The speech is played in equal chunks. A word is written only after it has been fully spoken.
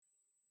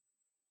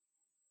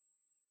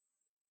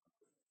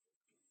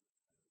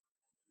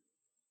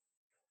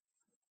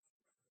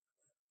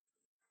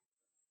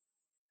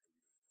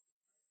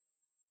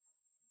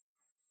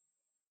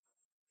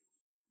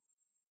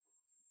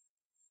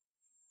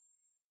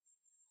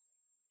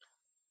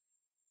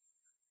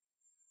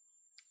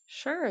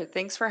Sure.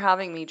 Thanks for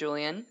having me,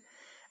 Julian.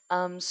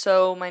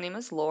 So my name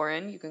is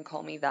Lauren. You can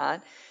call me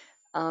that.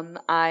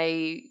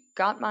 I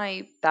got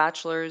my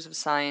bachelor's of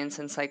science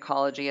in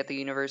psychology at the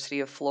University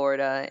of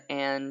Florida,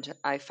 and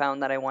I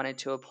found that I wanted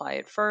to apply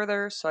it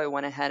further. So I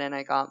went ahead and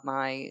I got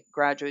my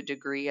graduate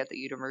degree at the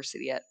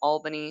University at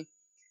Albany.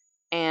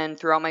 And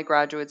throughout my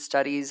graduate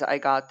studies, I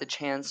got the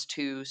chance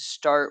to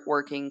start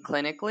working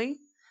clinically.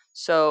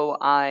 So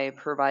I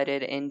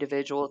provided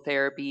individual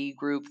therapy,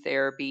 group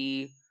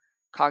therapy,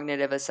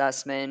 cognitive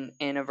assessment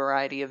in a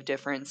variety of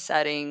different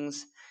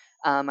settings.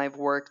 I've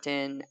worked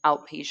in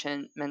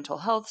outpatient mental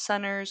health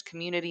centers,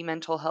 community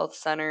mental health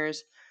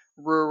centers,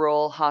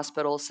 rural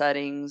hospital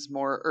settings,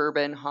 more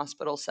urban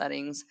hospital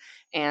settings,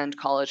 and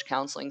college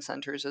counseling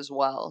centers as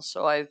well.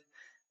 So I've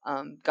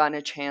gotten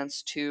a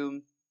chance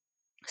to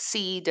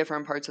see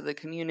different parts of the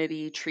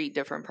community, treat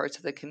different parts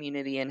of the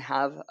community, and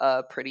have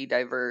a pretty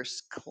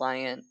diverse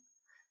client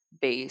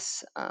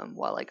base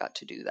while I got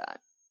to do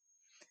that.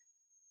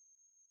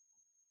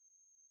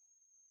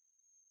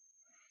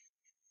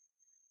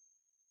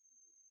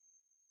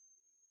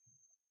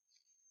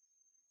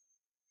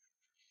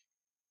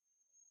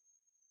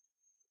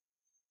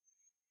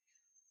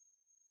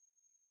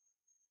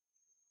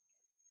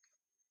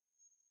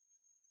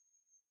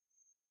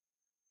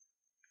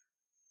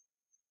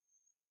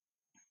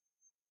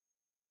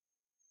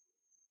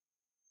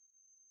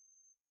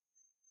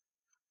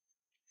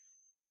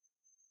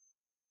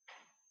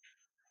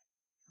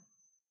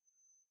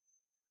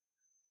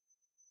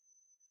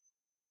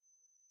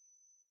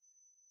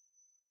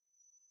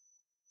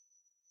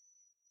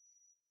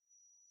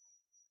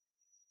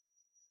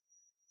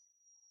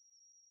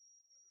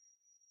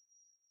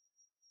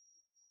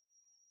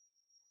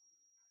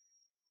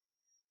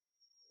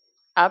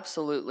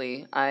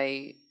 Absolutely.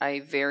 I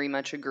very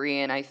much agree,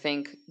 and I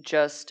think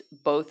just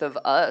both of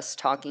us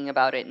talking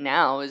about it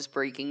now is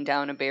breaking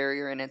down a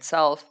barrier in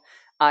itself.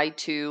 I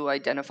too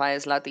identify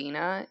as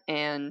Latina,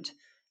 and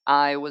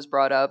I was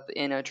brought up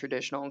in a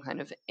traditional kind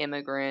of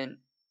immigrant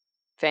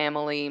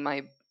family.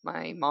 My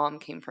mom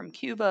came from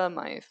Cuba,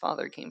 my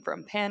father came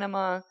from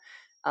Panama.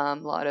 A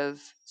lot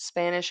of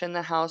Spanish in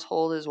the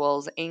household as well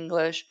as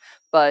English,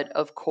 but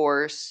of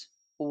course,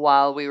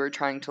 while we were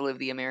trying to live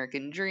the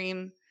American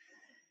dream,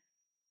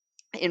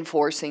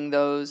 enforcing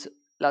those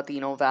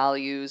Latino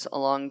values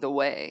along the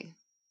way.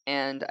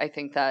 And I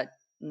think that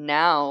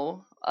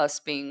now, us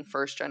being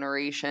first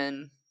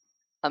generation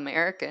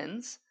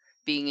Americans,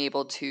 being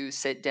able to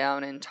sit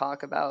down and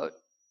talk about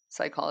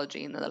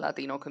psychology in the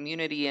Latino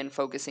community and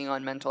focusing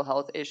on mental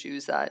health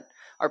issues that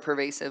are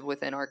pervasive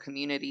within our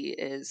community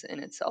is in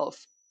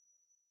itself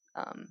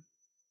um,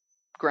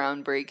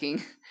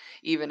 groundbreaking,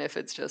 even if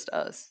it's just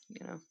us.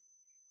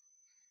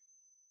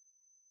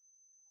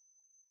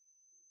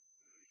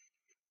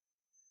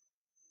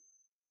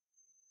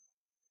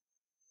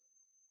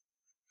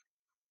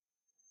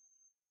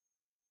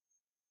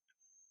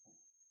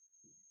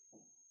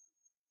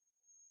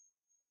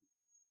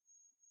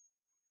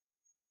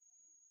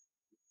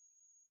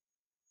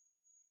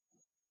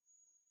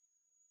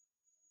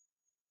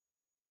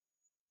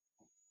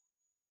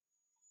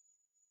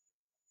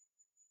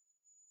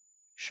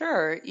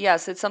 Sure.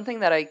 Yes, it's something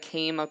that I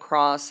came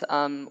across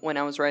when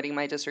I was writing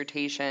my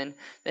dissertation.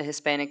 The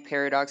Hispanic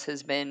paradox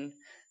has been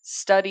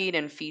studied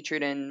and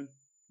featured in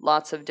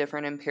lots of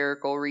different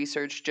empirical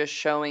research, just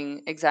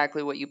showing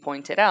exactly what you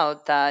pointed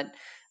out that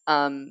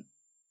um,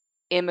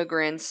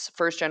 immigrants,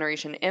 first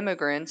generation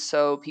immigrants,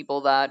 so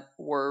people that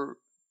were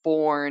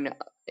born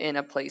in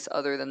a place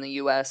other than the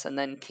US and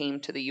then came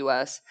to the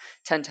US,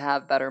 tend to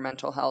have better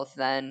mental health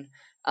than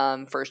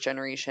first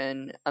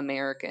generation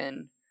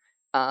American,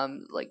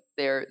 like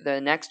they're the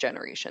next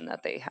generation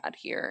that they had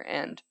here.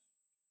 And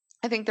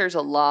I think there's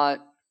a lot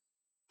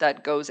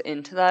that goes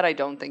into that. I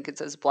don't think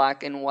it's as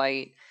black and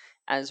white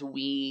as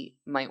we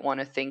might want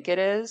to think it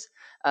is.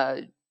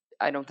 Uh,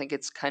 I don't think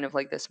it's kind of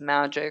like this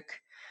magic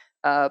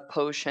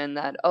potion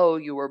that, oh,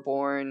 you were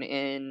born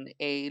in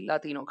a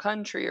Latino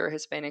country or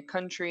Hispanic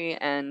country,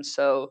 and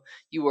so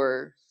you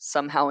were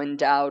somehow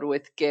endowed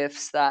with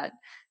gifts that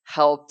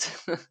helped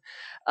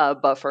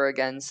buffer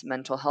against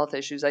mental health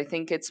issues. I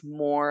think it's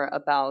more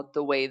about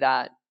the way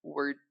that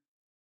we're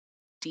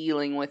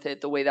dealing with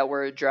it, the way that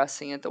we're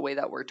addressing it, the way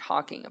that we're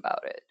talking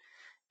about it.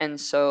 And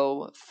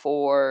so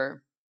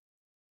for,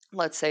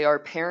 let's say, our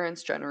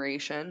parents'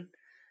 generation,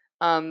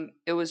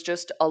 it was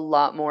just a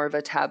lot more of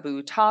a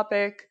taboo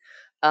topic.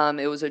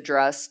 It was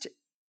addressed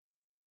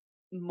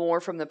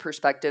more from the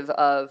perspective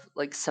of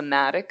like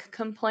somatic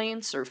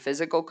complaints or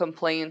physical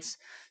complaints.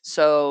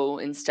 So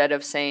instead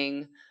of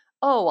saying,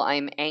 oh,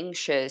 I'm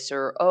anxious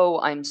or oh,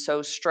 I'm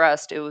so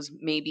stressed, it was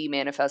maybe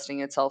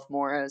manifesting itself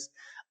more as,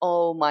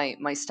 oh, my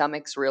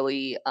stomach's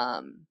really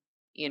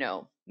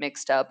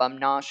mixed up, I'm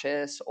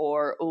nauseous,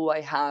 or oh,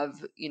 I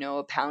have,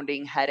 a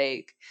pounding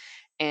headache.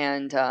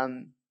 And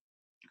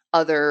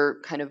other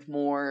kind of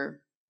more,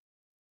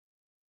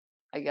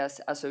 I guess,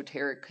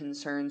 esoteric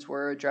concerns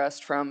were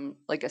addressed from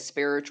like a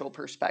spiritual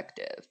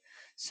perspective.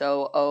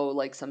 So, oh,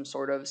 like some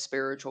sort of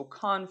spiritual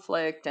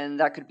conflict, and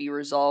that could be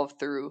resolved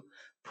through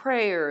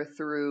prayer,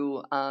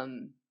 through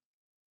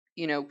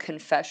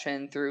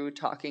confession, through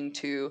talking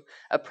to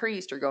a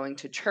priest or going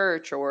to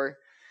church, or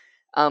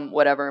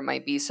whatever it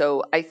might be.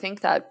 So I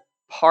think that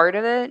part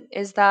of it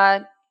is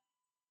that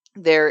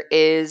there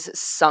is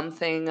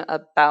something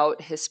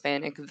about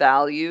Hispanic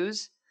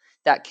values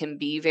that can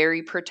be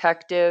very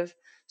protective.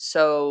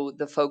 So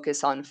the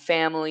focus on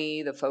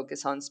family, the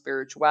focus on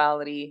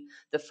spirituality,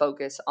 the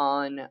focus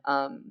on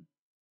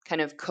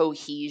kind of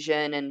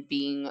cohesion and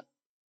being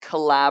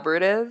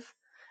collaborative.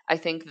 I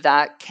think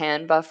that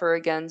can buffer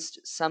against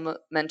some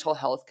mental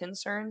health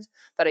concerns,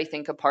 but I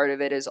think a part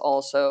of it is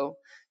also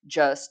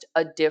just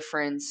a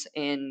difference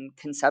in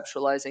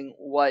conceptualizing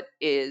what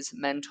is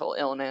mental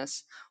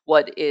illness,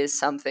 what is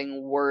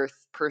something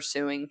worth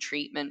pursuing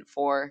treatment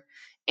for.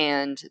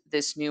 And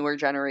this newer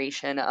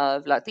generation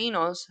of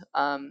Latinos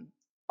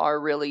are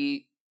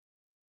really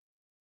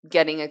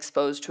getting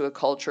exposed to a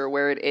culture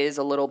where it is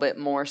a little bit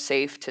more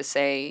safe to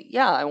say,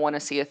 yeah, I want to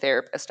see a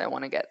therapist, I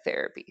want to get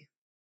therapy.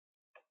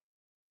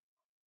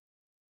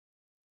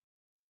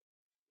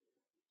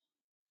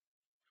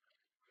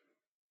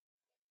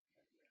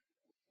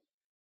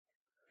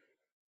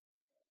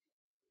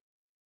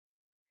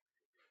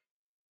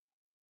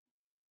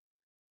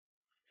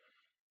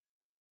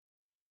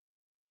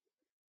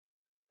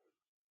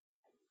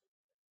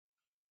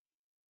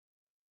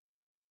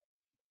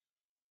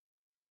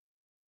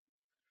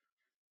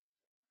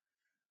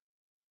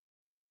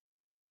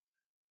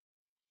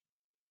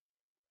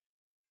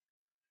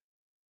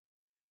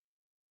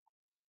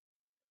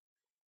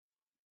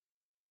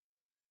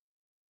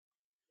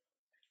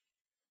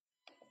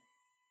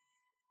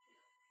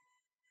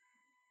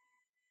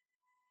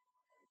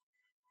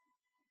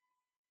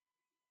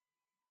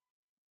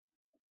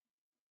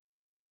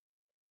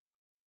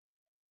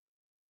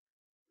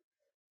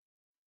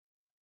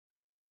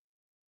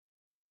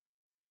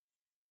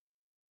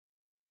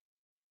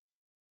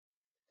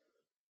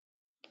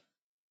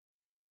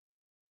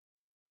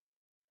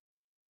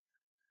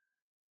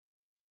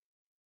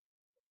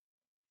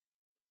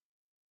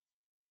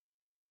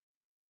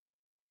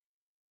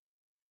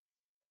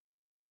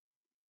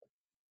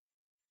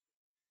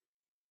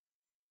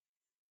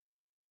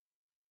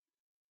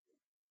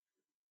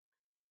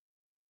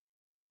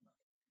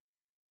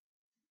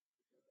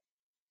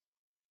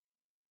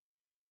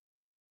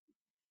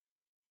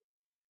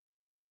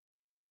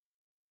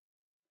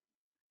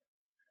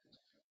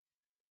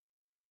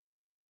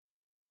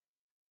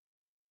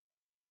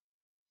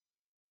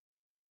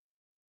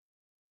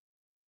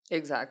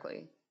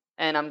 Exactly.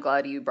 And I'm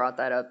glad you brought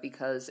that up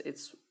because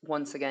it's,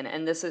 once again,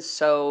 and this is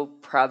so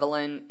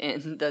prevalent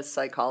in the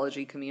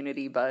psychology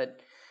community, but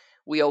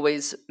we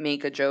always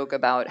make a joke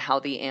about how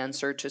the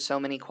answer to so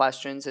many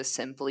questions is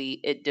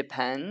simply it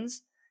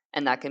depends.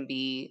 And that can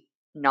be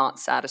not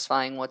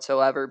satisfying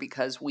whatsoever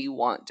because we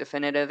want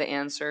definitive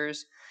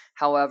answers.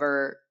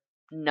 However,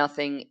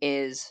 nothing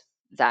is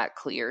that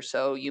clear.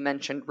 So you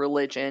mentioned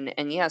religion,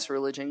 and yes,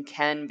 religion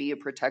can be a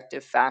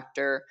protective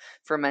factor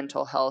for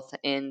mental health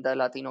in the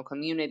Latino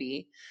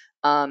community.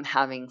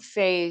 Having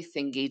faith,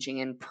 engaging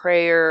in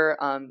prayer,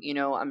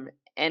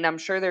 and I'm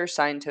sure there's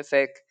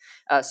scientific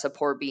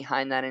support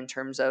behind that in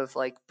terms of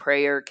like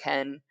prayer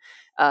can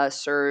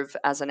serve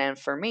as an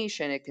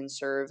affirmation. It can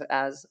serve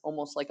as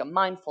almost like a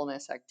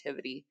mindfulness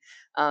activity.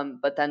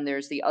 But then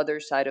there's the other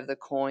side of the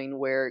coin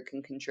where it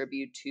can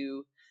contribute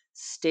to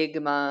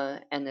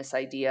stigma and this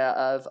idea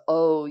of,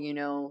 oh,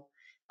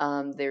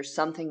 there's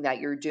something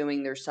that you're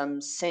doing, there's some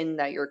sin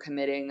that you're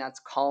committing that's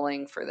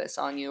calling for this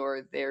on you,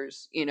 or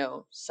there's,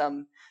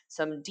 some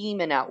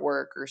demon at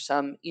work, or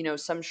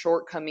some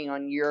shortcoming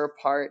on your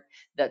part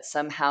that's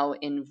somehow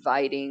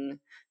inviting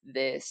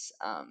this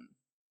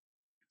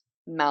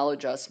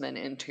maladjustment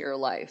into your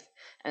life.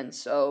 And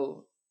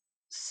so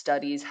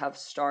studies have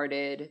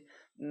started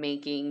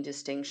making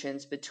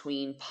distinctions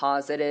between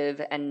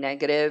positive and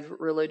negative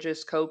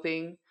religious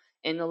coping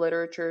in the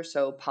literature.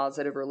 So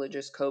positive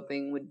religious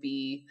coping would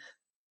be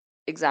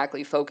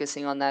exactly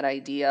focusing on that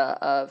idea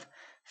of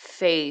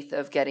faith,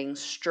 of getting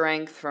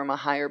strength from a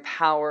higher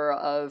power,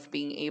 of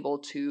being able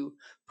to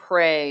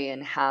pray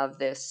and have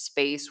this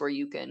space where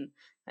you can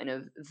kind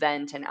of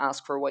vent and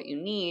ask for what you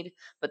need.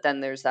 But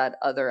then there's that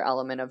other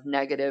element of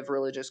negative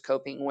religious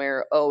coping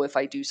where, oh, if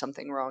I do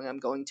something wrong, I'm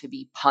going to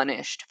be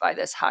punished by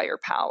this higher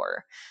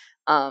power.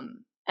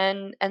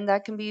 And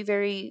that can be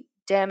very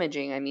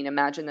damaging. I mean,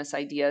 imagine this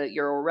idea that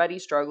you're already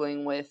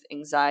struggling with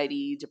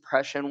anxiety,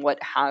 depression,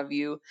 what have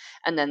you,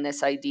 and then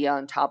this idea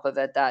on top of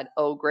it that,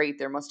 oh great,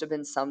 there must have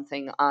been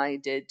something I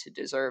did to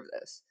deserve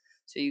this.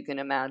 So you can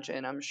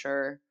imagine, I'm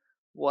sure,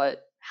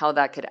 what how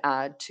that could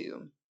add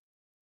to,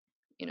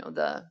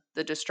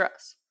 the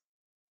distress.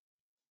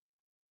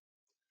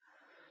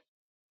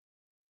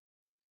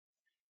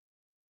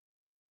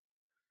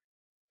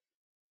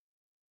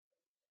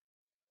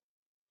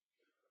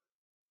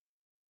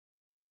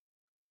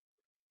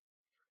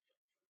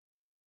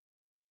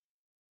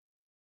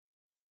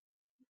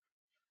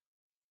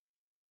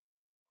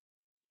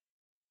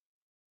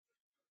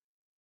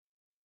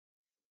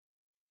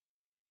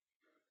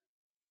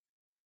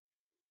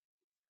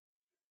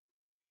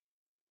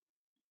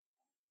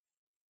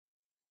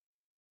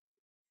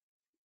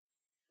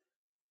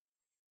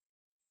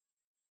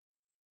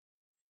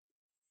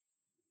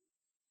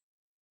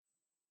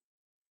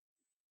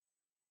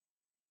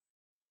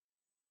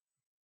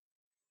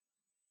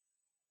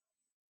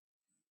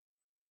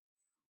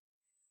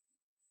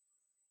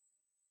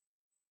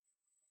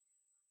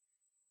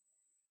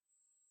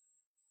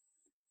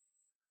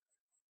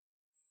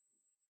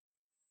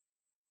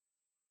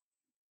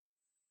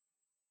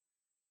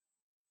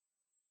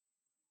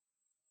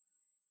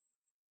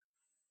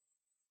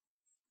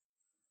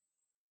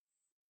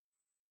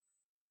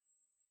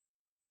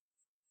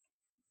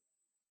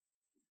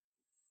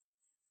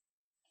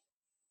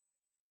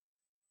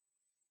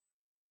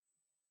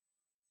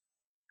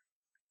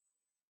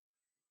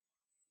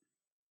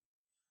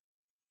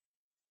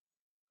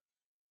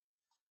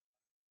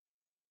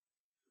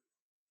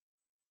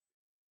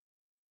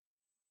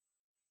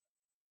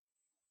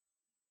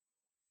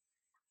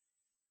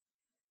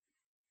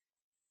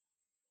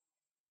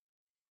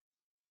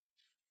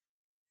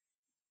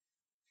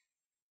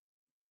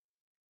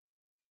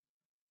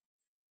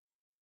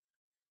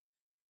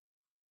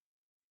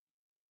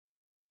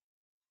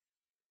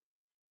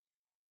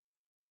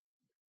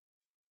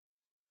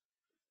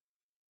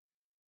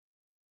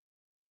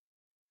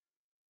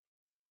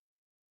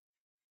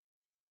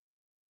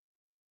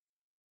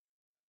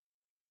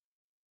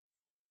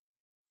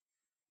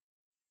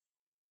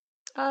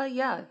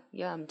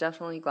 Yeah, I'm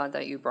definitely glad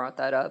that you brought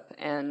that up.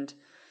 And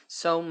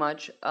so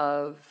much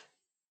of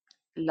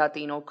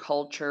Latino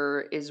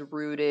culture is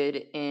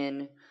rooted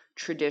in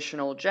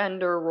traditional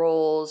gender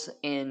roles,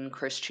 in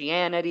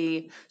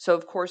Christianity. So,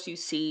 of course, you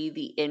see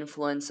the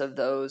influence of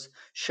those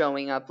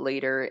showing up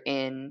later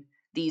in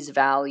these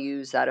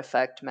values that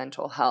affect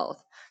mental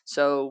health.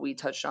 So, we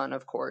touched on,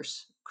 of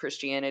course,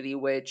 Christianity,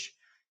 which,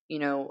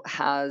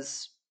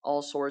 has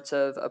all sorts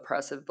of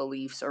oppressive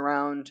beliefs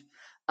around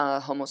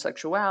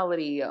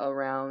homosexuality,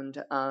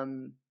 around,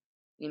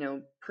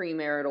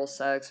 premarital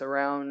sex,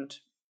 around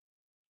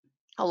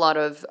a lot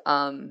of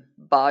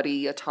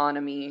body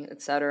autonomy,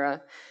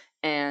 etc.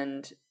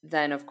 And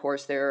then, of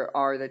course, there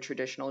are the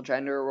traditional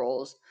gender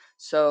roles.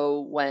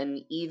 So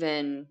when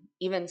even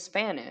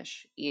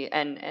Spanish,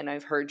 and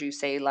I've heard you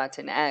say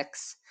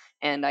Latinx,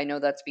 and I know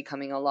that's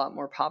becoming a lot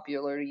more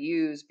popular to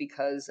use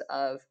because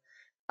of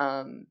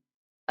um,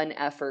 an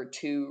effort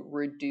to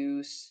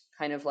reduce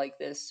kind of like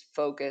this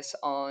focus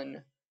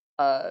on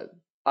a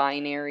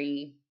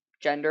binary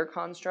gender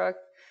construct.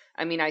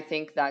 I mean, I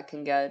think that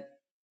can get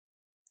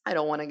I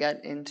don't want to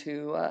get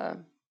into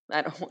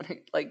I don't want to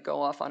like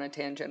go off on a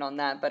tangent on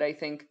that, but I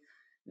think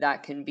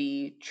that can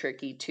be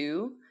tricky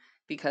too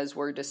because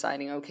we're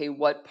deciding okay,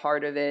 what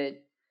part of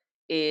it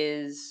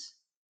is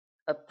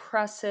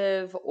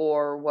oppressive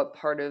or what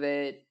part of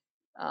it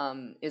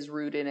is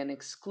rooted in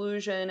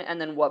exclusion,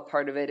 and then what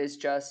part of it is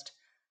just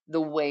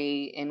the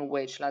way in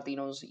which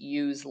Latinos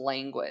use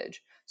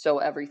language. So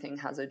everything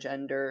has a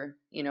gender,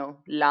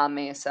 la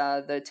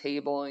mesa, the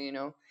table,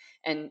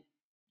 and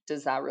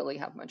does that really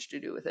have much to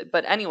do with it?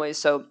 But anyway,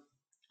 so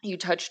you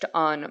touched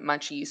on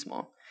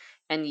machismo.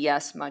 And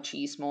yes,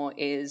 machismo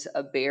is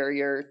a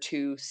barrier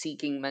to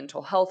seeking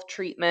mental health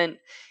treatment.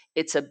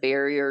 It's a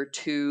barrier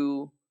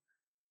to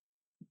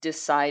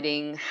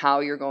deciding how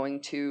you're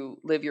going to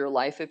live your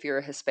life if you're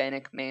a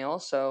Hispanic male.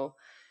 So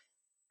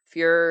if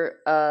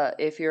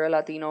you're a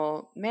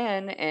Latino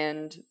man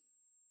and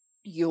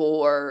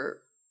you're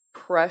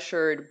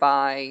pressured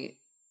by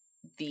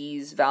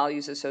these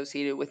values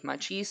associated with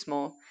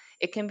machismo,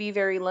 it can be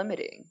very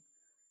limiting.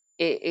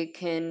 It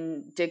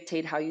can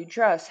dictate how you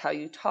dress, how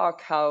you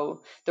talk,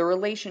 how the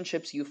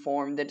relationships you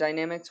form, the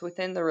dynamics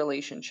within the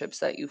relationships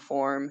that you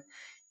form.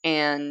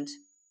 And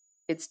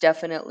it's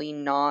definitely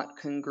not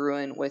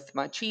congruent with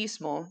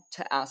machismo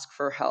to ask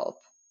for help.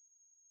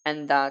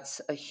 And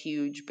that's a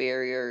huge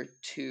barrier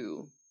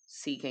to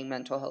seeking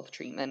mental health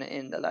treatment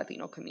in the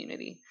Latino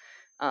community.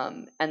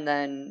 And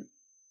then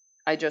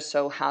I just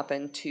so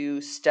happened to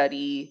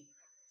study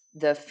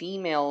the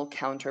female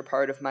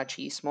counterpart of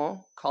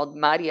machismo called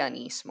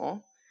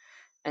Marianismo.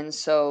 And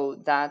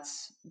so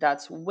that's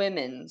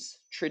women's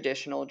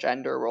traditional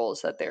gender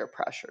roles that they're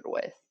pressured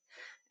with.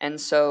 And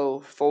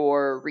so,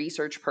 for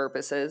research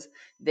purposes,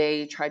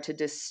 they tried to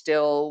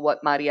distill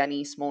what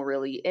Marianismo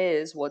really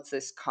is, what's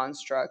this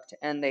construct,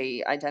 and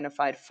they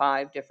identified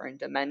five different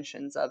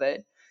dimensions of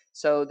it.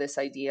 So, this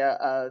idea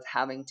of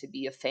having to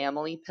be a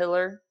family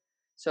pillar,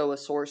 so a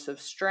source of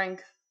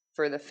strength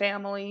for the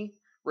family,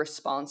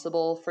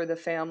 responsible for the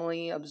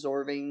family,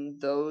 absorbing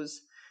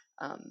those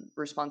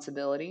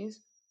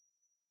responsibilities,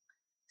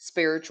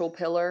 spiritual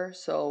pillar.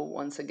 So,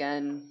 once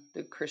again,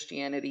 the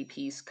Christianity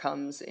piece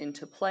comes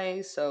into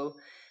play. So,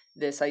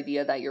 this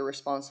idea that you're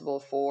responsible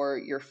for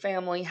your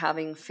family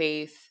having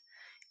faith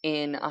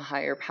in a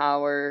higher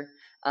power,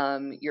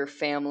 your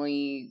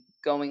family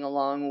going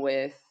along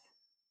with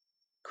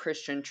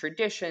Christian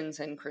traditions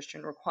and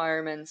Christian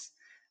requirements.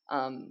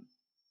 Um,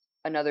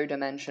 Another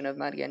dimension of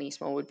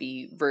Marianismo would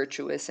be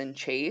virtuous and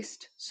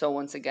chaste. So,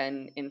 once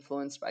again,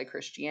 influenced by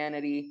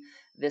Christianity,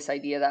 this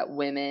idea that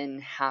women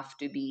have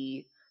to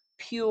be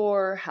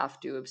pure, have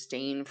to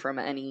abstain from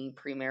any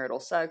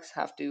premarital sex,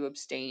 have to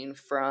abstain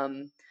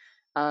from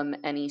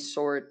any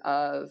sort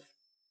of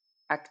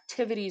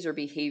activities or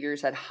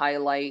behaviors that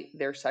highlight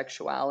their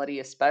sexuality,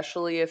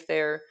 especially if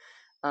they're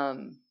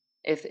um,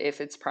 if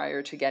it's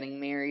prior to getting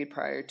married,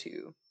 prior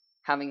to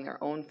having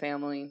their own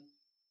family.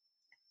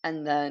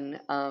 And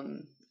then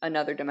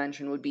another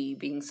dimension would be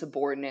being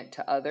subordinate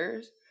to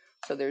others.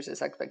 So there's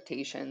this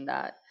expectation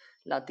that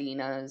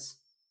Latinas,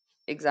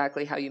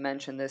 exactly how you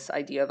mentioned, this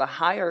idea of a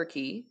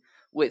hierarchy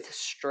with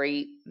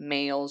straight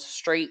males,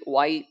 straight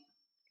white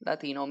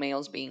Latino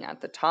males being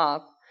at the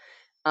top.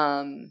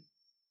 Um,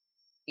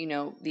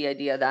 the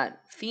idea that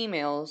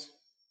females,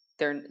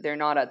 they're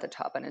not at the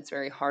top, and it's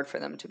very hard for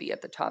them to be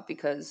at the top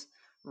because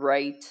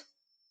right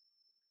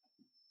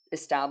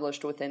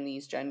established within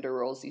these gender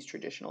roles, these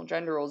traditional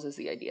gender roles, is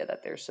the idea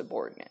that they're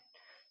subordinate.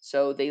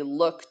 So they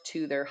look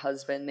to their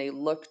husband, they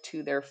look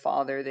to their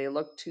father, they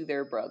look to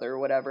their brother,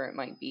 whatever it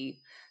might be,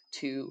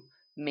 to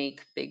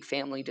make big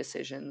family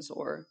decisions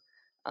or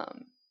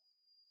um,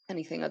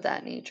 anything of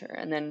that nature.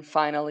 And then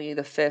finally,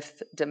 the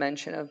fifth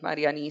dimension of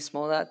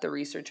Marianismo that the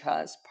research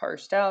has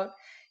parsed out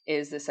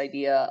is this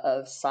idea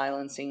of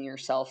silencing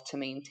yourself to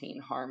maintain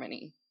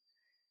harmony.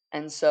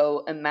 And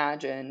so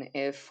imagine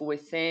if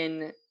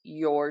within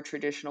your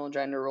traditional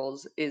gender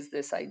roles is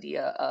this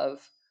idea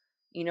of,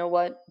 you know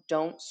what,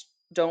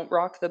 don't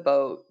rock the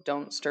boat,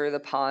 don't stir the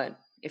pot.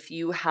 If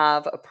you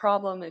have a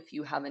problem, if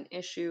you have an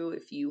issue,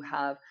 if you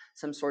have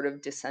some sort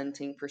of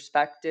dissenting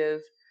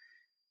perspective,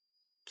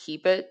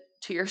 keep it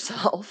to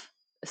yourself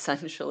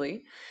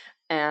essentially,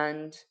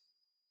 and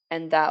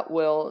that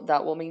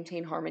will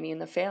maintain harmony in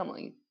the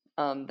family.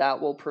 That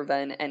will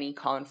prevent any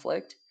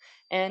conflict,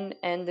 and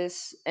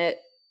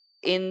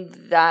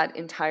in that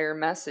entire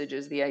message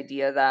is the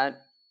idea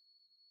that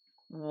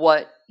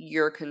what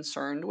you're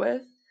concerned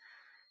with,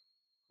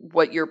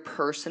 what you're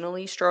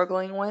personally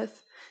struggling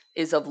with,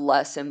 is of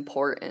less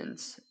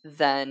importance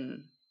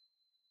than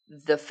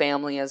the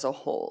family as a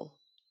whole.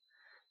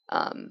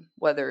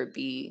 Whether it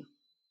be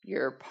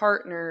your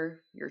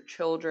partner, your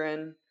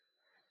children,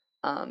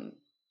 um,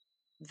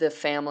 the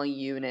family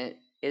unit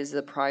is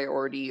the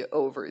priority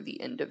over the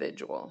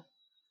individual.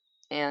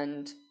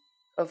 And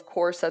of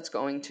course, that's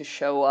going to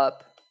show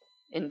up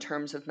in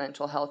terms of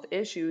mental health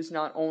issues,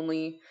 not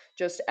only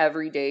just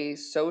everyday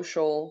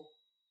social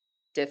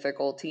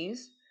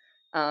difficulties,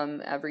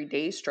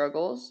 everyday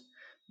struggles,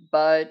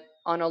 but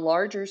on a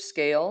larger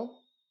scale,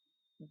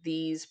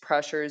 these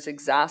pressures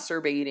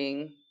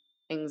exacerbating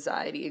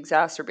anxiety,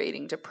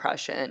 exacerbating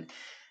depression,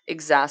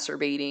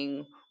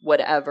 exacerbating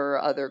whatever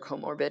other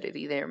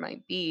comorbidity there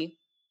might be,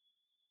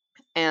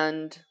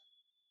 and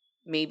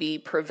maybe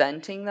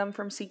preventing them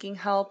from seeking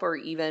help, or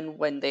even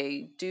when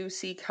they do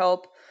seek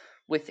help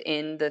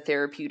within the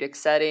therapeutic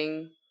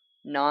setting,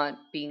 not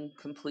being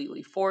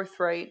completely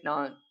forthright,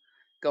 not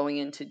going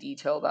into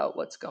detail about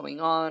what's going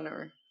on.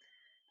 Or,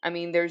 I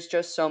mean, there's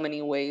just so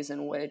many ways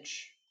in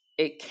which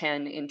it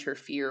can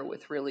interfere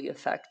with really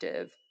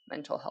effective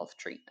mental health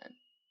treatment.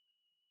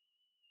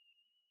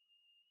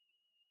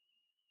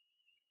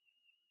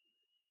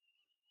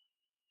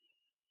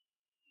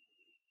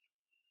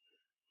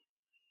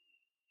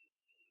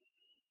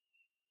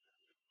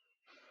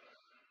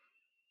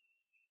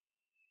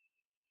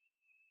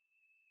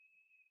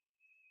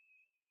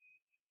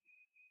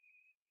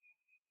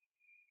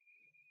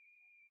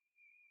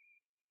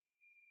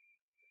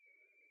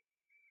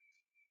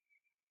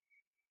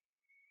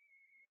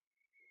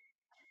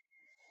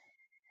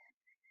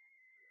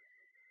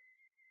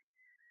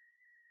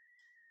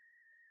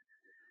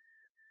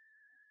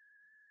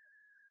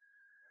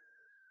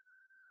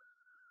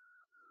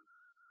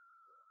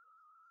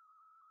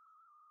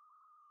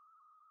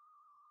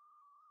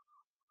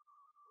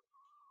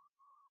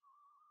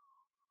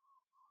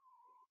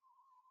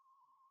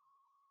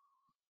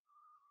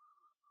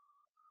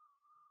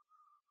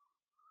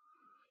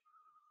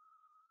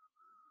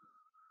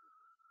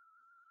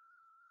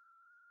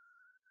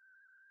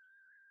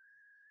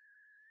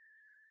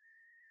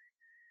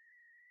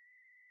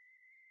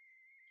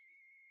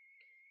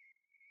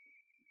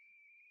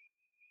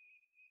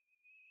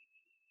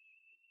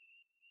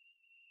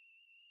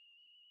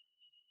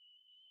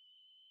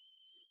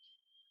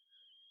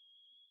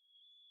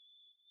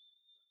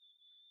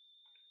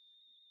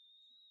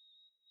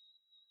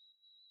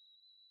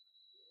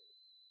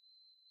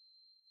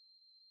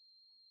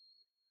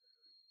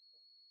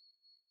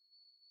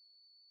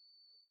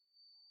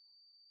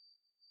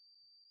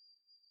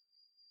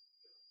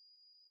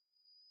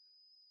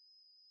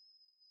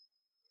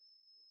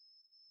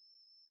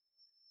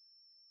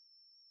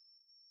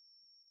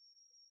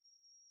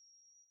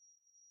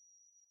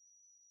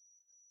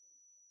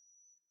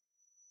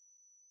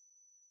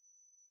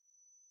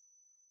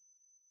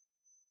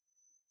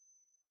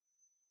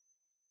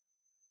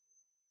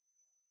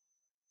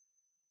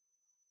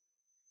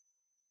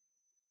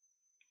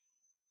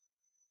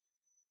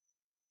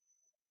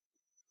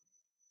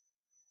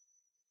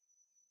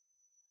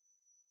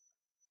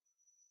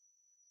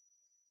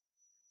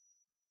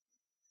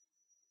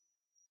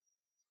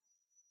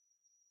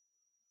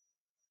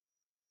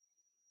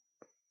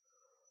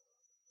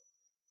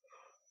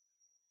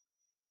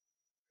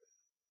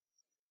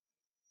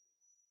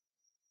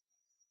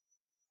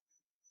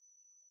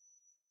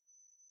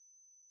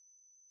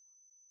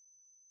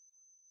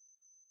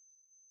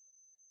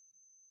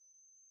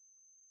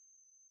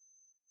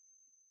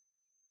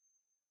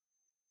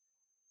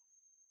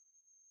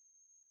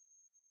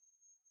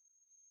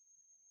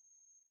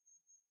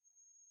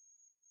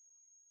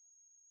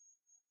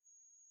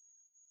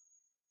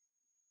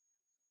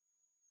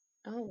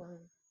 Oh, wow.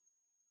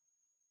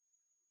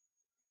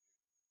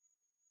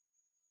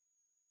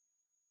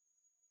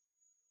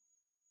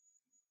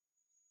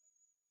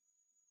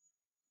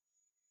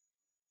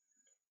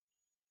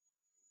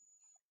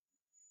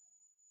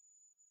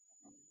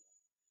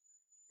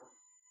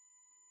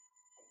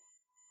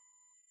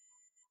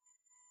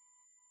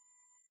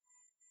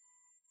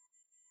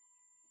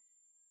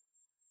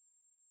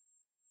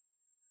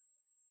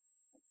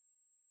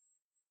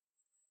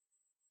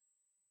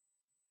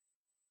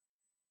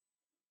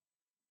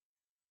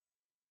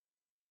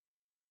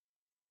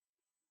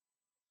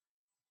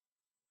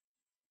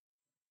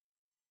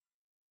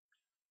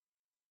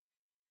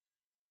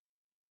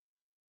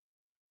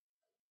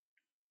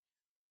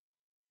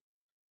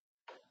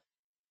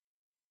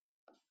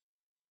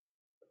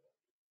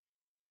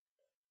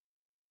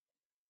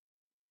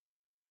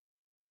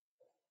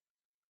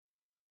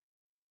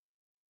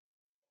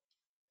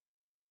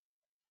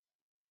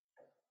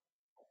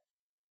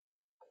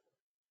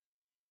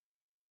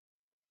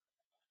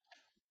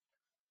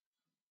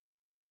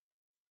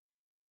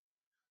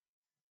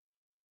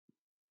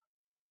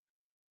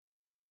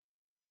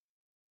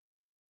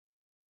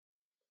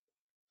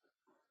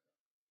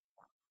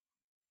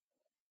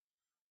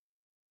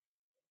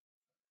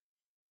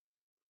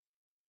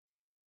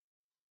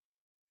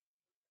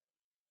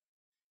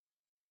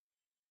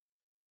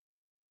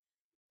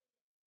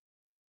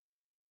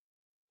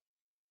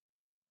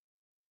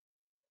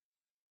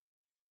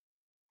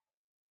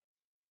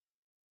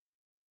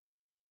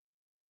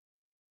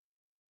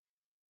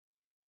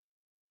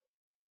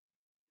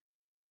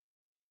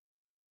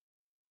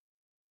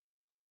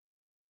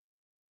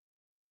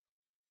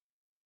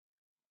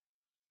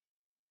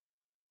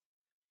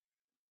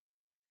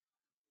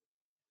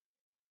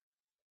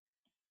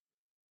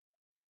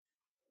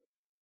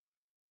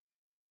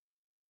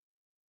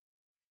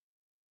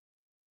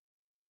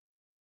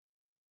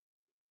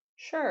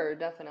 Sure,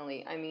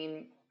 definitely. I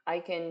mean, I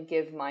can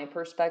give my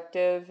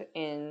perspective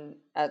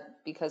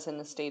because in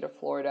the state of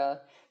Florida,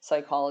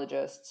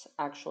 psychologists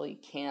actually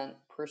can't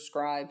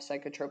prescribe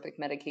psychotropic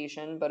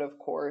medication, but of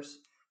course,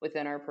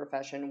 within our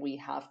profession, we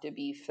have to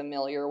be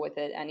familiar with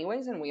it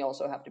anyways, and we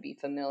also have to be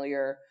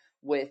familiar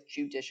with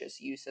judicious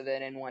use of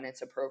it and when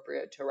it's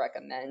appropriate to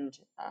recommend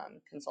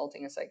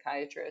consulting a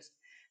psychiatrist.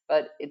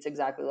 But it's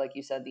exactly like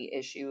you said, the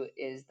issue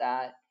is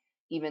that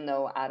even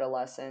though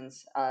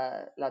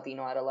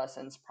Latino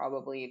adolescents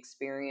probably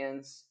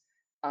experience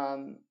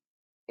um,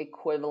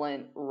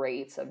 equivalent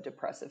rates of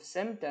depressive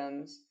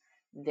symptoms,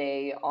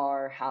 they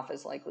are half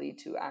as likely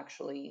to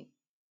actually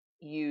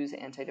use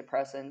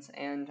antidepressants.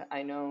 And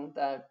I know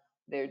that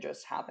there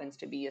just happens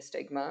to be a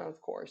stigma,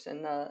 of course,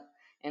 in the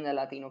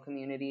Latino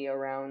community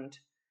um,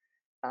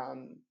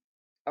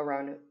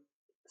 around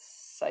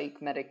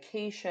psych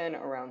medication,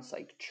 around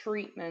psych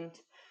treatment,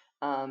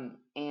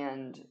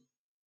 and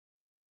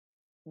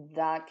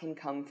that can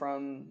come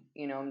from,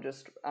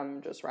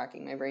 I'm just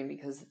racking my brain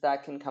because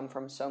that can come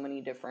from so many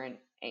different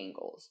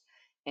angles.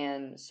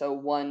 And so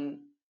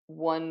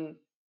one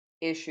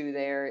issue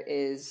there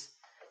is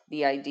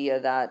the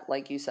idea that,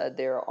 like you said,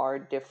 there are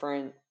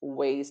different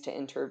ways to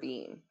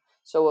intervene.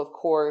 So of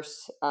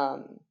course,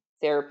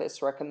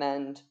 therapists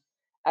recommend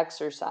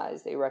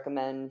exercise. They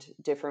recommend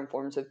different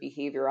forms of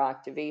behavioral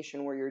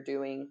activation where you're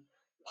doing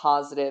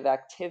positive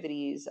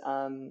activities,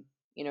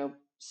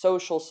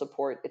 social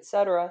support,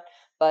 etc.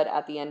 But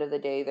at the end of the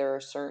day, there are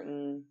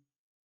certain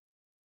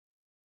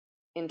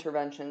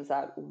interventions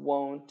that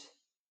won't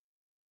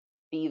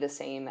be the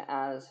same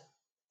as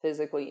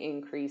physically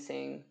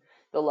increasing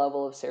the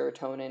level of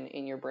serotonin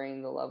in your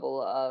brain, the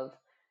level of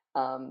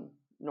um,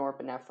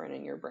 norepinephrine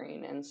in your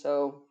brain. And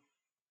so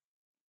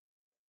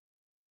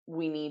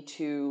we need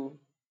to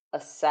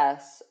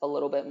assess a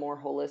little bit more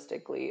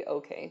holistically,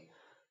 okay,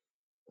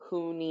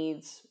 who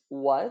needs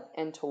what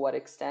and to what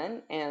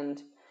extent.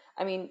 And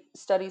I mean,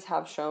 studies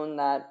have shown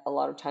that a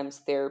lot of times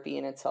therapy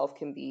in itself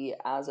can be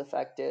as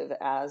effective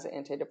as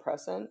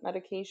antidepressant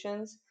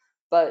medications,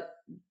 but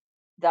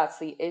that's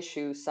the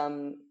issue.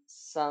 Some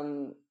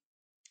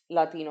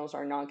Latinos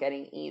are not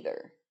getting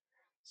either.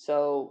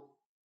 So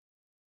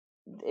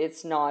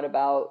it's not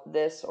about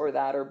this or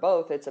that or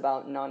both, it's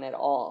about none at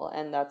all,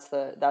 and that's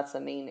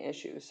the main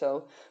issue.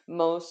 So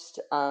most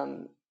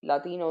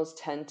Latinos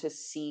tend to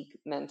seek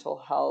mental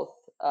health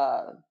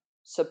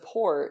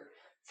support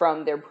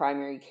from their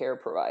primary care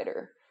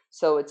provider.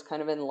 So it's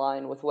kind of in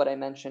line with what I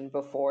mentioned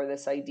before,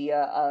 this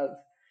idea of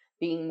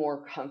being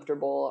more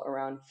comfortable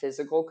around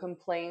physical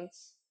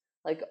complaints,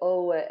 like,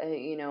 oh,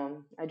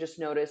 I just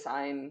notice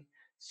I'm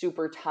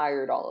super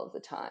tired all of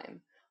the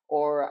time,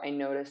 or I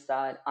notice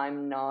that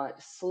I'm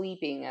not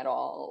sleeping at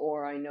all,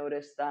 or I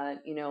notice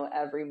that,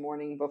 every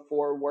morning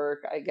before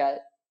work I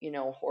get,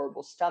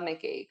 horrible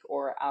stomach ache,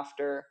 or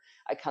after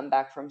I come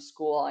back from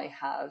school I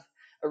have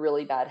a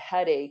really bad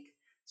headache.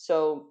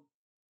 So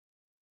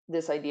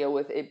this idea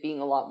with it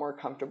being a lot more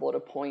comfortable to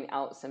point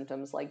out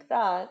symptoms like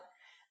that,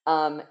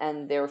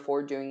 and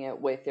therefore doing it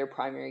with their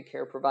primary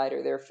care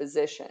provider, their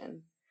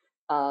physician.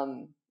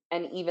 Um,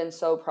 and even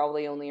so,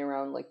 probably only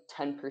around like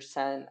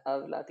 10%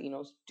 of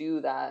Latinos do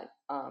that,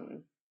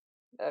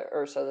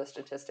 or so the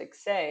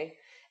statistics say,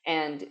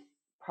 and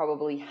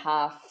probably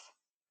half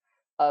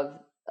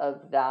of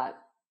that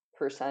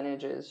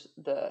percentage is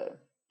the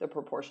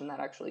proportion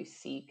that actually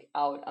seek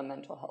out a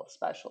mental health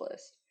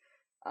specialist.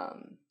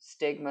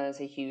 Stigma is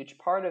a huge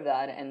part of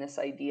that, and this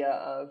idea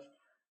of,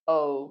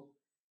 oh,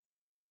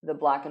 the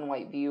black and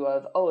white view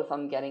of, oh, if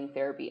I'm getting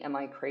therapy, am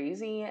I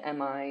crazy?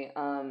 Am I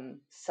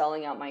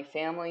selling out my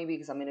family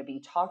because I'm going to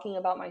be talking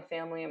about my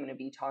family? I'm going to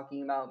be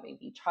talking about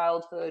maybe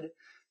childhood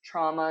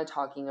trauma,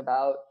 talking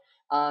about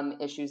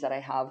issues that I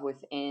have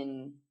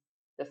within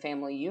the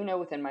family unit,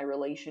 within my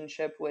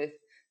relationship with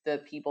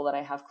the people that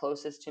I have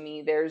closest to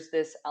me. There's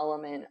this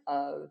element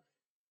of,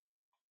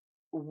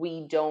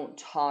 we don't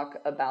talk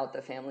about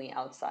the family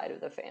outside of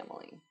the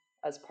family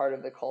as part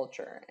of the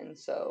culture. And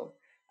so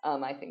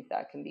I think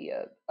that can be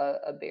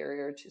a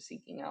barrier to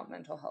seeking out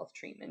mental health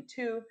treatment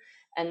too.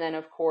 And then,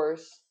 of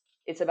course,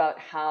 it's about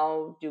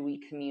how do we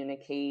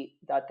communicate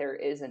that there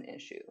is an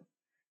issue.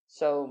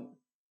 So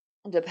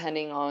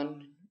depending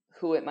on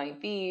who it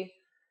might be,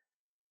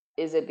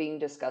 is it being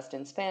discussed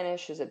in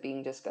Spanish? Is it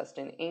being discussed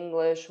in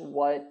English?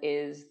 What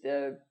is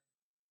the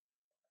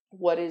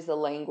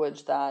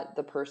language that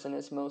the person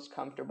is most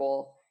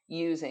comfortable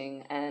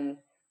using? And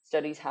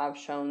studies have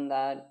shown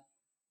that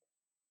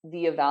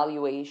the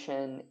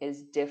evaluation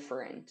is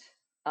different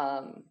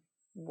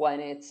when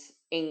it's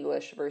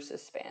English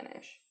versus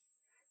Spanish,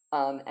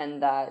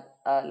 and that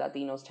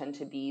Latinos tend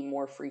to be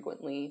more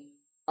frequently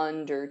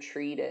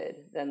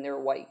undertreated than their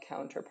white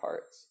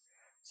counterparts.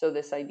 So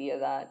this idea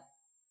that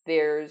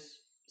there's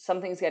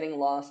something's getting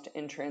lost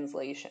in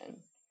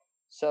translation.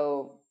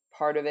 So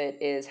part of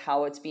it is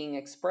how it's being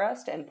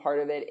expressed, and part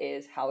of it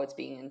is how it's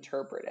being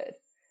interpreted.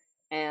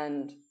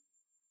 And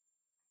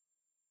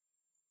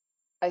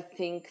I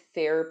think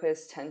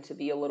therapists tend to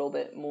be a little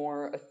bit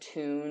more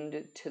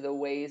attuned to the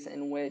ways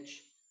in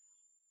which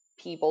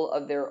people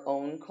of their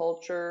own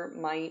culture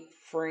might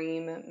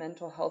frame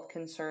mental health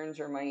concerns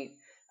or might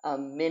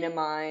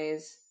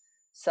minimize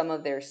some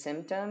of their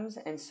symptoms.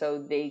 And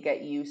so they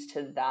get used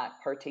to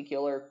that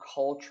particular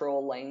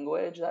cultural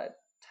language, that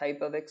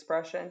type of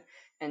expression.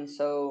 And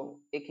so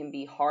it can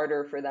be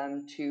harder for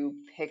them to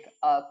pick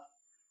up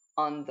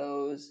on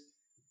those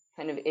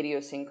kind of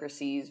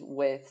idiosyncrasies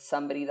with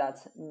somebody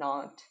that's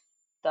not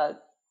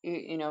that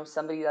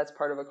somebody that's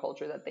part of a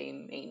culture that they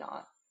may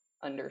not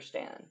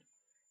understand.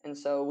 And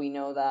so we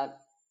know that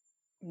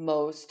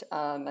most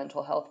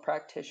mental health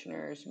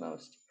practitioners,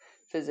 most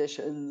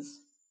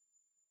physicians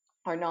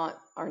are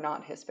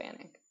not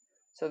Hispanic.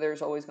 So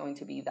there's always going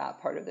to be that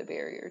part of the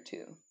barrier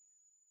too.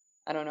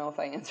 I don't know if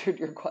I answered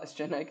your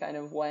question. I kind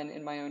of went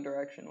in my own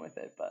direction with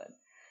it, but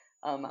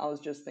I was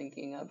just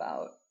thinking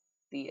about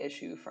the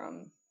issue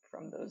from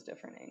those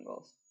different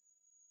angles.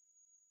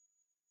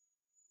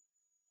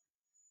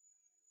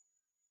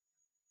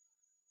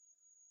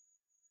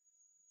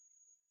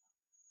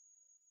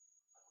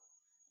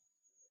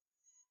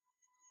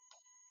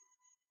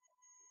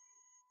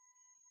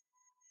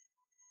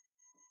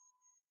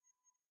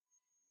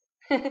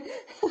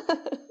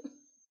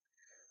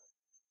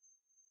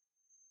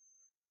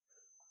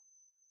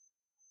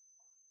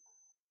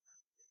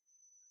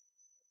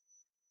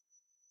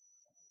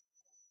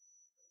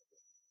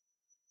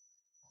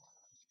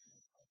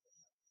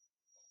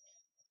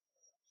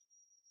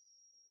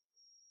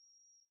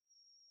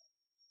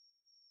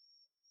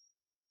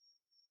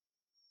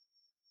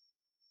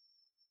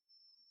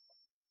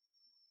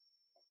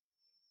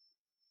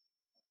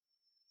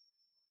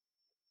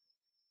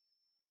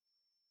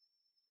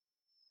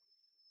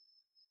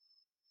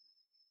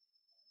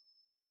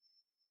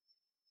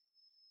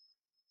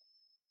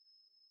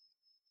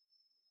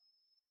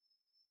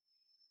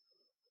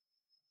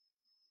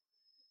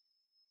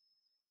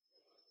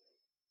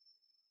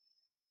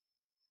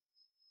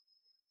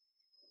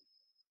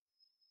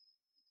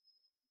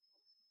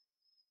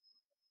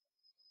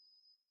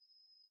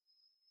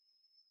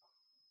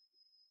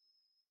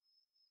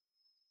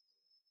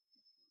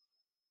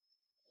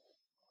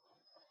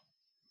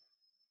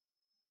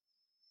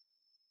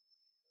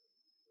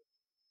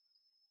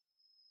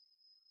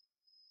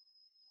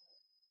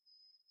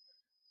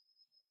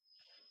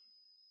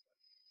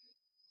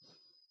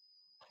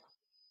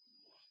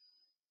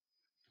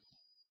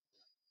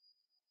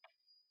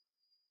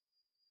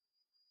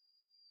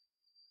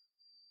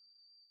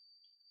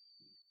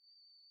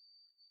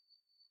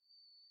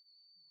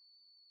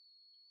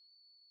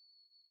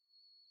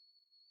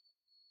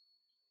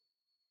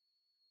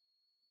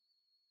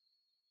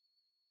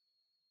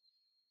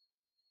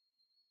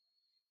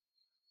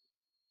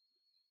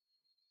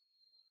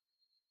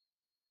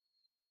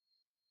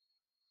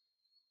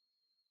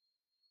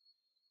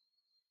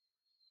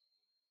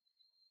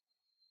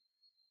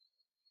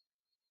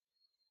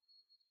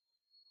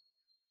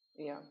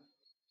 Yeah,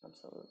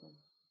 absolutely.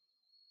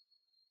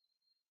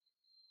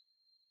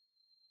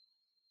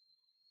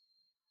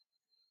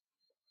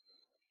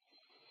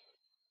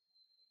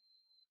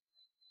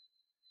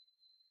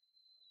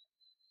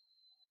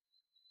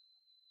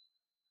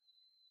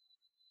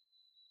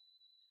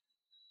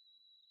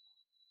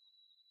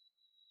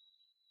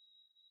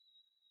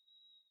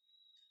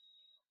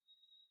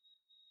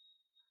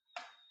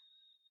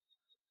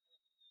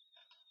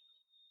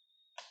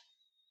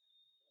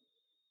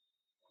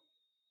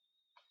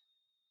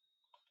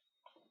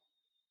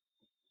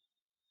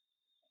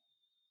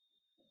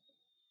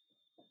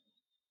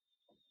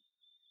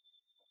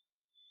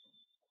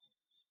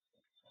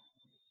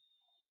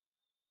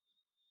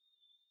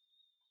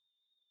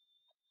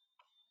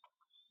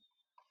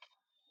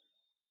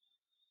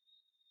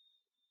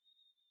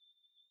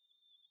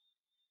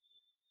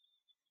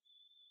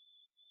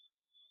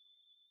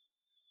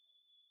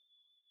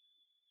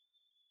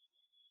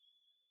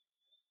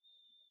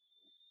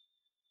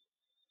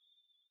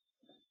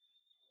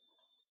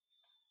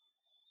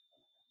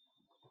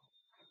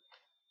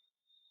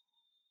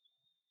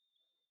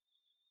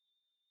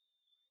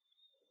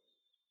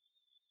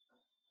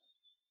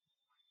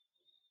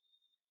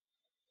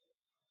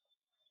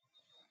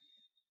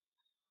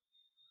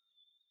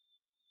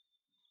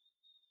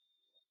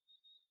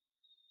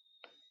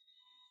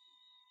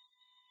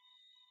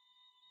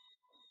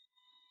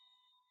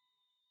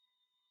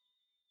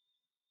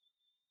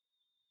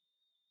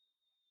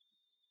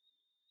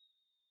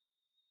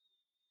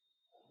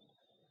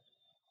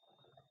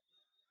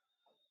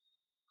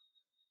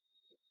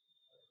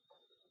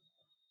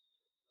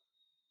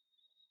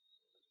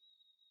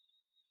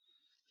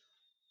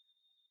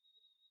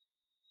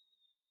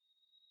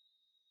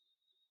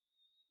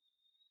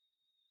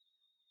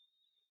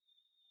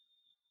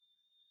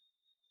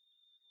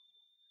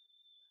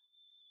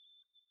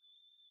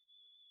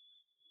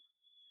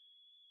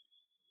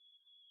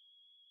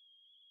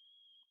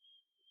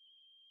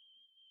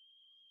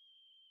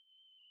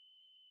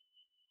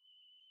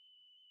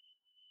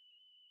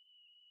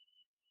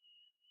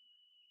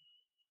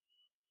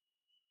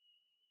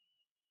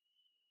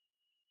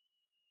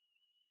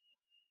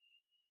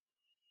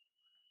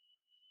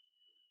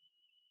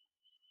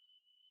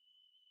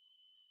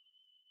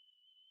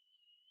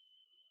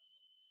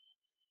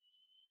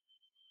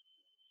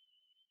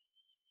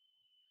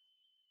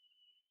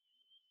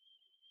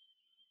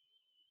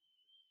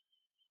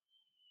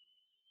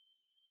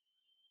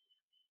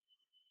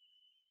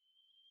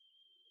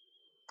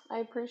 I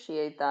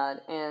appreciate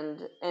that,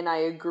 and I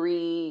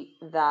agree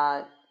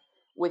that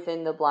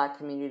within the Black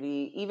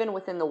community, even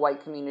within the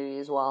white community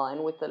as well,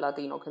 and with the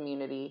Latino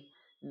community,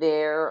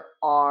 there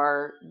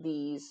are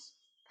these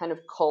kind of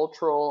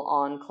cultural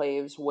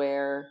enclaves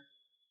where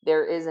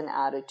there is an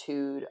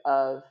attitude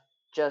of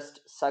just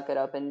suck it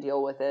up and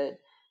deal with it,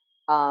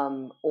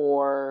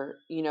 or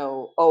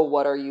oh,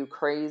 what are you,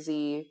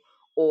 crazy,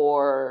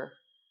 or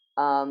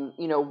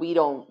we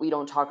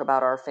don't talk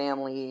about our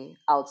family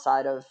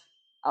outside of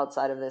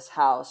this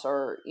house,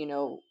 or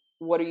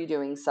what are you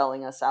doing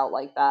selling us out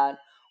like that,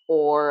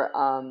 or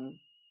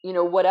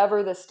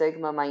whatever the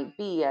stigma might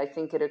be. I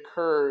think it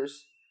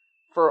occurs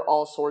for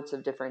all sorts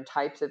of different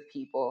types of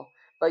people.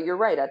 But you're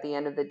right, at the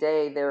end of the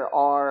day, there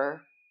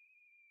are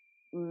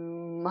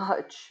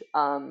much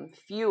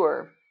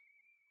fewer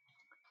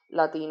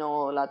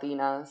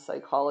Latina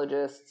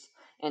psychologists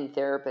and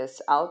therapists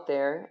out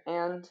there.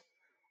 And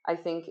I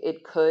think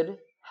it could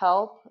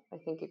help. I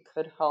think it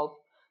could help,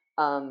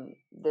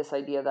 this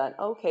idea that,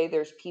 okay,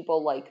 there's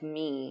people like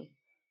me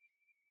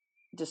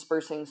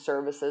dispersing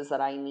services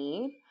that I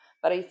need.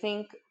 But I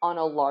think on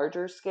a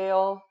larger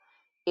scale,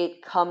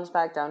 it comes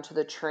back down to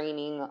the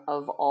training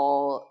of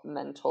all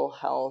mental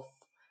health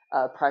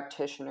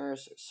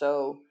practitioners.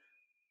 So,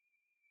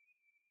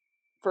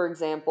 for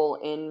example,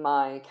 in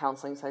my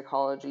counseling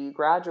psychology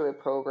graduate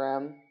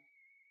program,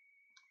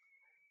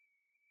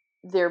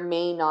 there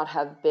may not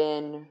have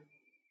been,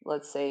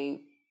 let's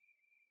say,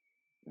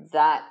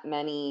 that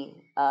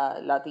many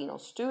Latino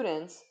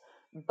students,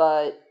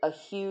 but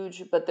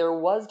there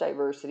was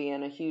diversity,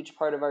 and a huge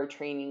part of our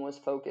training was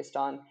focused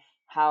on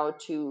how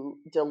to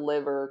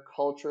deliver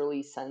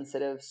culturally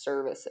sensitive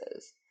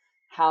services.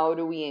 How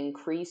do we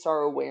increase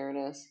our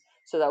awareness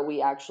so that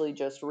we actually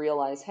just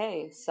realize,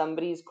 hey,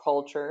 somebody's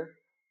culture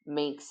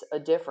makes a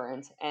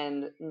difference,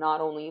 and not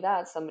only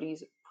that,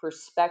 somebody's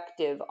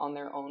perspective on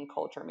their own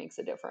culture makes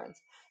a difference.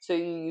 So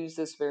you use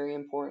this very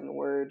important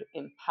word,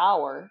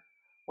 empower,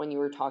 when you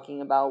were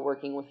talking about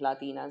working with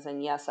Latinas.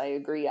 And yes, I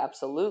agree,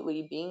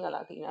 absolutely. Being a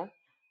Latina,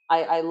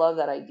 I love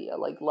that idea.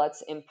 Like,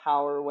 let's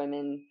empower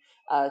women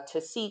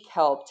to seek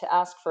help, to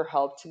ask for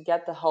help, to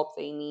get the help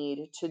they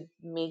need, to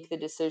make the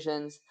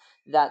decisions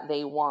that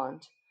they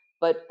want,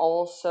 but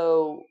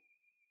also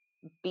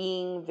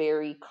being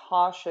very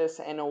cautious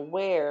and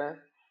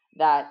aware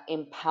that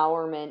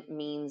empowerment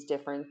means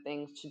different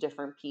things to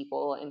different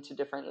people and to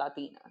different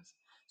Latinas.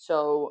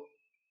 So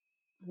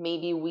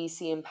maybe we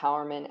see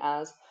empowerment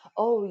as,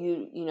 oh,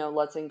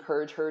 let's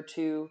encourage her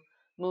to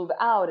move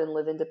out and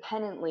live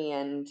independently,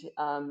 and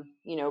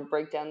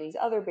break down these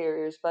other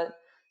barriers. But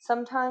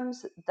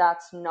sometimes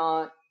that's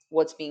not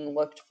what's being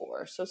looked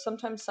for. So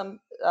sometimes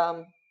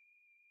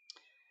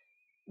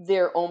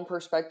their own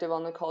perspective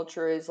on the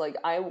culture is like,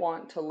 I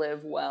want to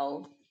live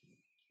well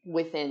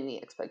within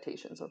the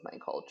expectations of my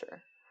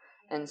culture.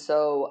 And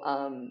so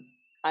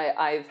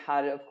I've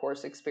had, of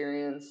course,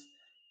 experience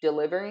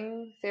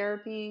delivering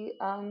therapy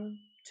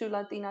to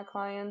Latina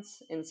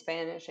clients in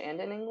Spanish and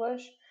in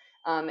English.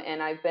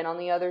 And I've been on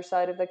the other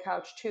side of the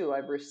couch too.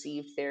 I've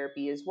received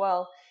therapy as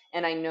well.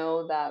 And I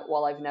know that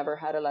while I've never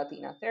had a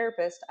Latina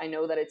therapist, I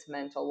know that it's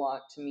meant a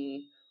lot to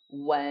me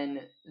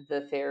when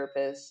the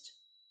therapist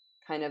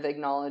kind of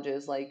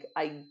acknowledges, like,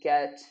 I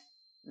get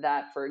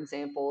that, for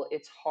example,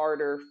 it's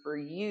harder for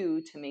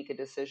you to make a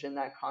decision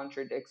that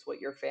contradicts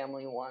what your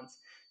family wants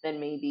than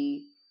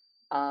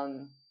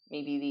um,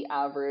 maybe the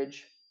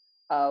average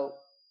uh,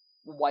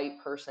 white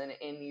person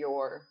in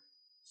your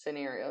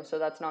scenario. So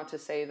that's not to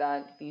say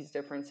that these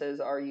differences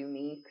are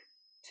unique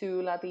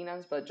to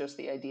Latinas, but just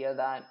the idea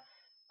that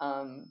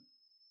um,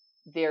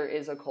 there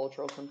is a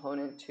cultural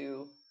component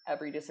to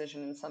every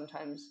decision, and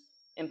sometimes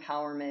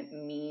empowerment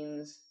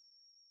means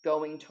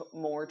going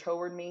more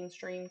toward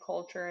mainstream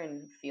culture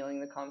and feeling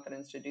the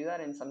confidence to do that.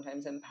 And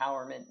sometimes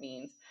empowerment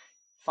means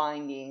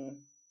finding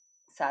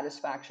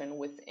satisfaction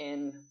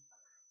within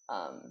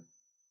um,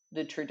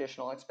 the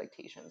traditional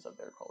expectations of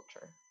their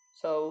culture.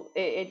 So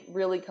it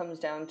really comes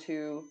down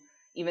to,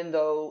 even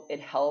though it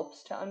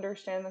helps to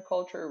understand the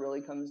culture, it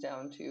really comes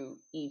down to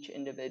each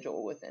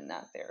individual within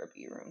that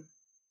therapy room.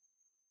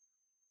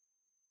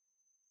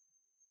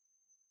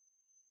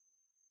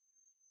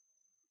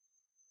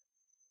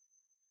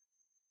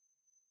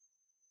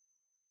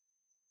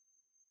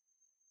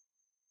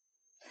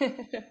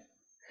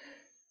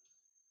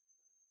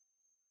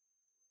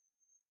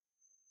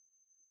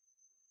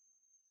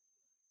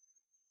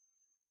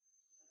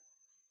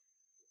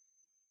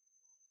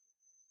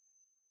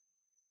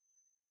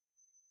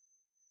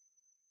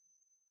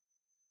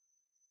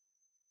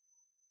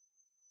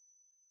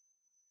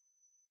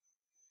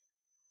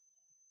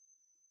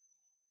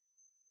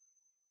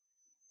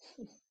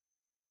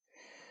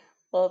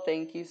 Well,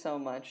 thank you so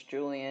much,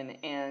 Julian.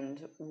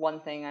 And one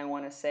thing I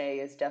want to say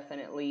is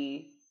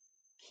definitely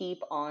keep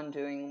on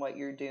doing what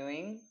you're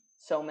doing.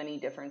 So many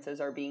differences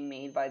are being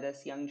made by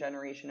this young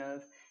generation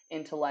of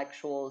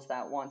intellectuals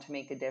that want to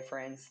make a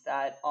difference,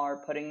 that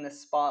are putting the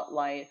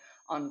spotlight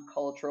on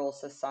cultural,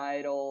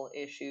 societal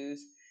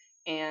issues.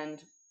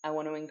 And I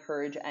want to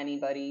encourage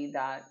anybody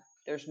that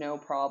There's no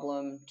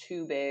problem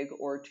too big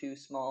or too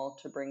small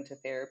to bring to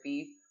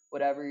therapy,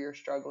 whatever you're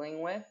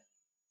struggling with.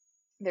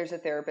 There's a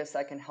therapist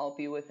that can help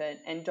you with it.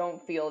 And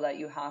don't feel that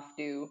you have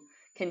to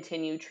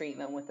continue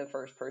treatment with the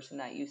first person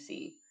that you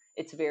see.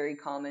 It's very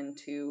common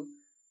to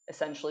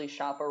essentially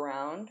shop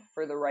around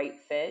for the right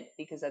fit,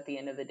 because at the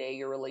end of the day,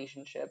 your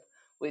relationship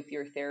with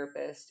your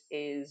therapist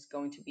is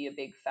going to be a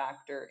big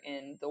factor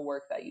in the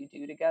work that you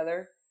do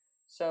together.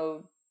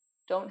 So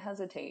don't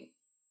hesitate.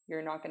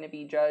 You're not going to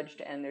be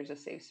judged, and there's a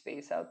safe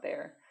space out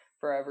there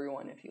for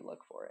everyone if you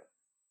look for it.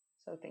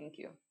 So thank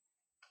you.